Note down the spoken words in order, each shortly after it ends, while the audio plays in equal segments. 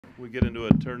we get into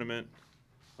a tournament.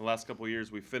 The last couple of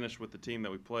years, we finished with the team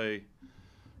that we play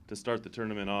to start the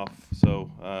tournament off. So,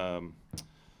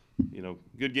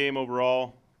 good game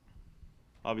overall.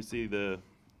 Obviously, the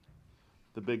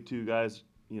big two guys,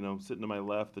 sitting to my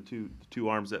left, the two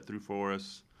arms that threw for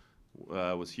us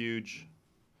was huge.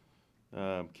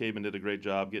 Caban did a great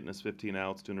job getting us 15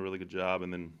 outs, doing a really good job,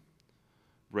 and then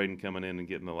Braden coming in and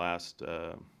getting the last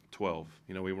 12.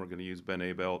 We weren't going to use Ben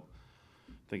Abelt.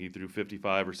 I think he threw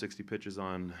 55 or 60 pitches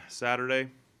on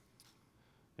Saturday,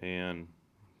 and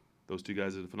those two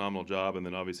guys did a phenomenal job. And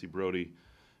then obviously Brody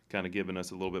kind of giving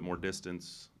us a little bit more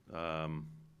distance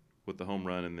with the home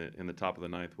run in the top of the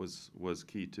ninth was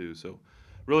key too. So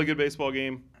really good baseball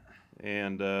game,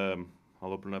 and I'll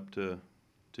open it up to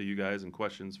you guys and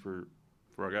questions for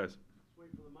our guys. Wait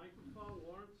for the microphone,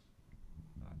 Lawrence.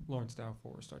 Lawrence Dow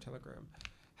for Star Telegram.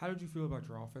 How did you feel about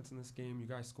your offense in this game? You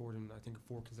guys scored in, I think,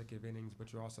 4 consecutive innings,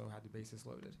 but you also had the bases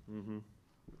loaded. Mm-hmm.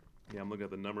 Yeah, I'm looking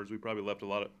at the numbers. We probably left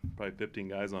probably 15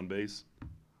 guys on base.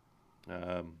 We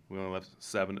only left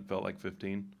 7. It felt like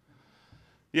 15.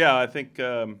 Yeah, I think,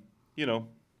 you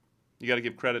got to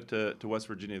give credit to West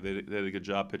Virginia. They did a good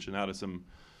job pitching out of some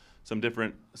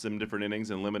different innings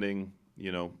and limiting,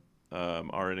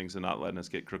 our innings and not letting us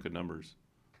get crooked numbers,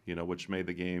 which made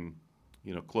the game,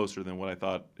 closer than what I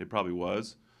thought it probably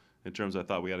was. In terms of, I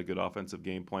thought we had a good offensive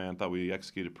game plan. Thought we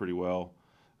executed pretty well.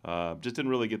 Just didn't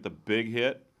really get the big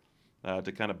hit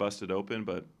to kind of bust it open.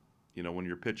 But, when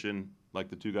you're pitching like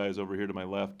the two guys over here to my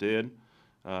left did,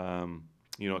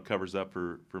 it covers up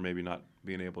for maybe not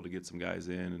being able to get some guys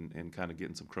in and kind of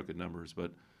getting some crooked numbers.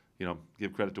 But,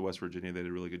 give credit to West Virginia. They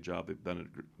did a really good job. They've done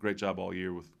a great job all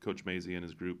year with Coach Mazey and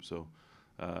his group. So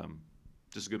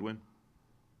just a good win.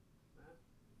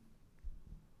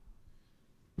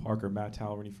 Parker, Matt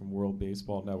Tallerini from World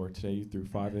Baseball Network. Today you threw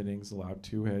 5 innings, allowed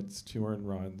 2 hits, 2 earned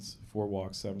runs, 4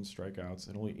 walks, 7 strikeouts,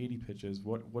 and only 80 pitches.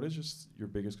 What is just your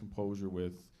biggest composure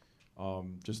with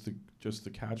just the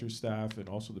catcher staff and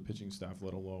also the pitching staff,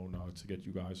 let alone to get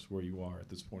you guys where you are at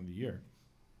this point of the year?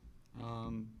 I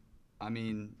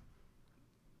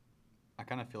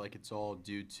kind of feel like it's all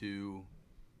due to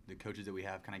the coaches that we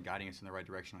have kind of guiding us in the right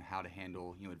direction on how to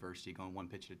handle, adversity, going one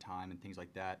pitch at a time and things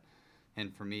like that.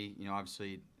 And for me,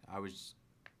 obviously I was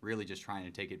really just trying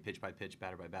to take it pitch by pitch,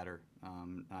 batter by batter.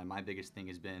 My biggest thing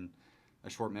has been a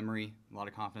short memory, a lot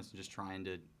of confidence, and just trying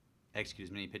to execute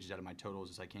as many pitches out of my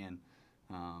totals as I can.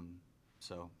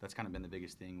 So that's kind of been the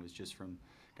biggest thing, was just from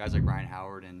guys like Brian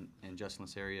Howard and Justin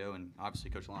Lasario, and obviously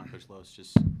Coach Lon and Coach Loos,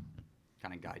 just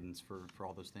kind of guidance for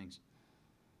all those things.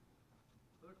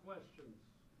 Other questions?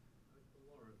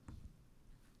 Lawrence.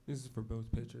 This is for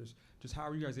both pitchers. Just how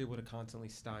are you guys able to constantly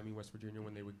stymie West Virginia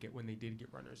when they did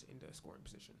get runners into scoring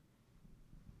position?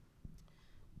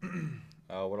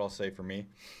 What I'll say for me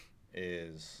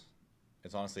is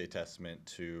it's honestly a testament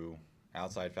to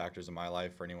outside factors in my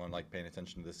life. For anyone paying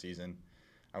attention to this season,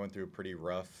 I went through a pretty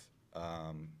rough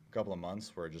couple of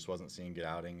months where I just wasn't seeing good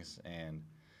outings, and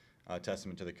a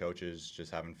testament to the coaches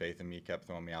just having faith in me, kept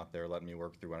throwing me out there, letting me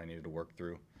work through what I needed to work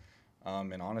through.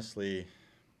 And honestly,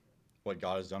 what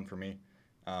God has done for me,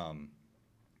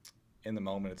 in the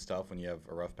moment it's tough when you have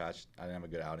a rough patch. I didn't have a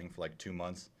good outing for 2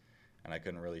 months, and I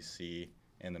couldn't really see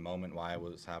in the moment why it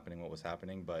was happening, what was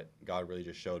happening, but God really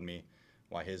just showed me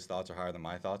why his thoughts are higher than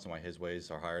my thoughts and why his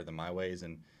ways are higher than my ways,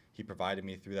 and he provided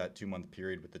me through that 2-month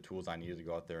period with the tools I needed to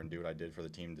go out there and do what I did for the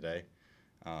team today.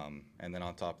 And then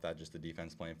on top of that, just the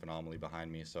defense playing phenomenally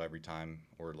behind me. So every time,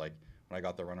 or when I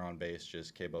got the runner on base,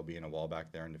 just Cabo being a wall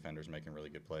back there and defenders making really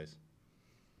good plays.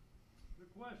 The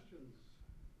questions.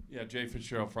 Yeah, Jay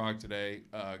Fitzgerald Frog today.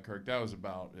 Kirk, that was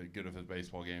about as good of a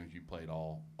baseball game as you played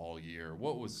all year.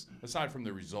 What was, aside from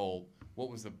the result, what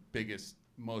was the biggest,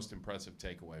 most impressive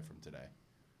takeaway from today?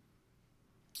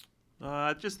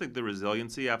 I just think the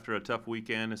resiliency after a tough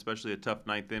weekend, especially a tough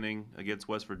ninth inning against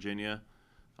West Virginia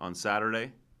on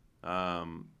Saturday.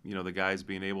 The guys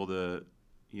being able to,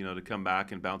 to come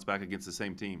back and bounce back against the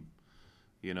same team.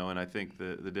 And I think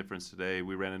the difference today,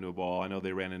 we ran into a ball. I know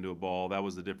they ran into a ball. That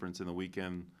was the difference in the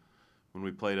weekend when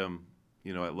we played them,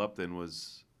 at Lupton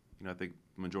was, I think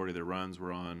the majority of their runs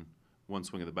were on one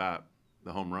swing of the bat,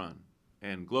 the home run.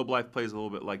 And Globe Life plays a little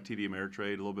bit like TD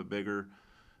Ameritrade, a little bit bigger.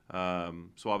 So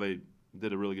while they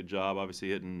did a really good job, obviously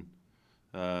hitting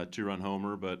 2-run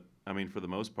homer, but, for the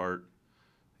most part,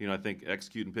 I think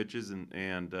executing pitches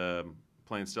and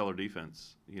playing stellar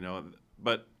defense,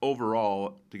 But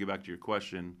overall, to get back to your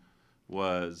question,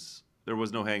 there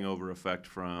was no hangover effect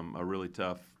from a really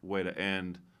tough way to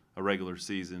end a regular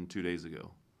season 2 days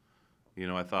ago.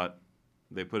 I thought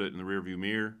they put it in the rearview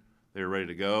mirror. They were ready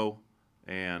to go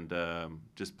and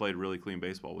just played really clean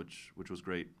baseball, which was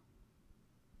great.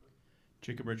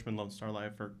 Jacob Richmond, Lone Star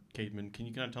Live for Cademan. Can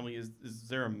you kind of tell me, is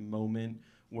there a moment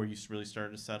where you really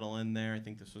started to settle in there? I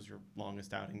think this was your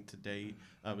longest outing to date.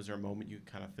 Was there a moment you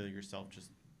kind of feel yourself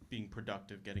just being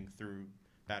productive, getting through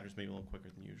batters maybe a little quicker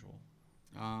than usual?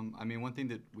 I mean, one thing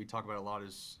that we talk about a lot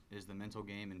is the mental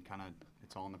game, and kind of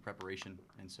it's all in the preparation.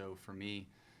 And so for me,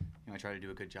 I try to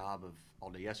do a good job of all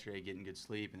day yesterday, getting good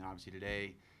sleep, and then obviously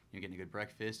today, getting a good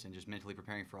breakfast and just mentally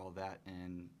preparing for all of that.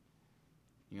 And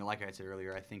like I said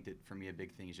earlier, I think that for me a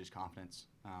big thing is just confidence.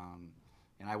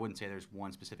 And I wouldn't say there's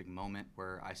one specific moment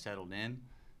where I settled in,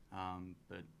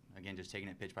 but again, just taking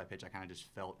it pitch by pitch, I kind of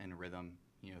just felt in rhythm,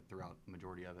 throughout the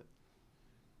majority of it.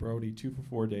 Brody, 2 for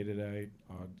 4 day today.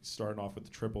 Starting off with the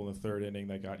triple in the 3rd inning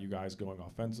that got you guys going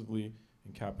offensively,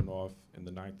 and capping off in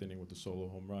the 9th inning with the solo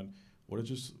home run. What is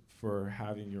just for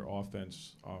having your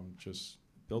offense just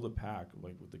build a pack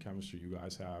like with the chemistry you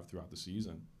guys have throughout the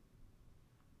season?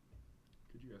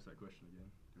 Could you ask that question again?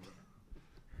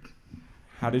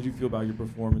 How did you feel about your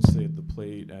performance today at the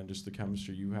plate and just the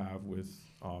chemistry you have with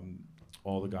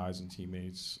all the guys and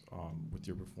teammates with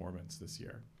your performance this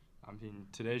year? I mean,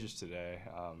 today's just today.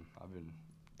 I've been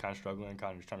kind of struggling,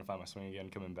 kind of just trying to find my swing again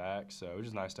coming back. So it was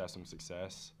just nice to have some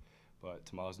success. But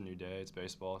tomorrow's a new day. It's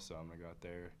baseball, so I'm going to go out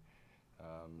there,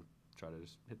 try to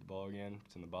just hit the ball again.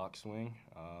 It's in the box swing.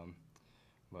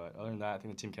 But other than that, I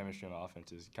think the team chemistry on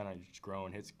offense is kind of just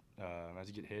growing. Hits as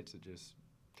you get hits, it just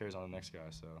carries on to the next guy.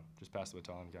 So just pass the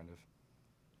baton, kind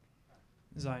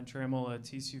of. Zion Trammell,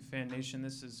 TCU Fan Nation.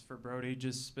 This is for Brody,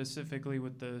 just specifically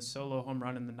with the solo home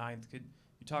run in the 9th. Could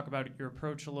you talk about your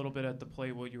approach a little bit at the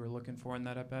plate, what you were looking for in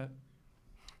that at-bat?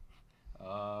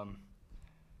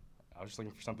 I was just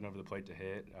looking for something over the plate to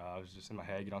hit. I was just in my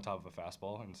head, get on top of a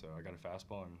fastball, and so I got a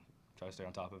fastball and tried to stay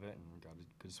on top of it and got a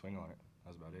good swing on it. That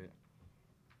was about it.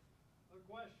 Other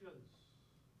questions?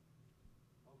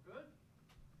 All good?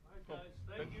 All right,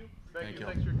 guys, thank you. Thank you.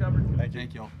 Thanks for your coverage. Thank you.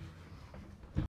 Thank y'all.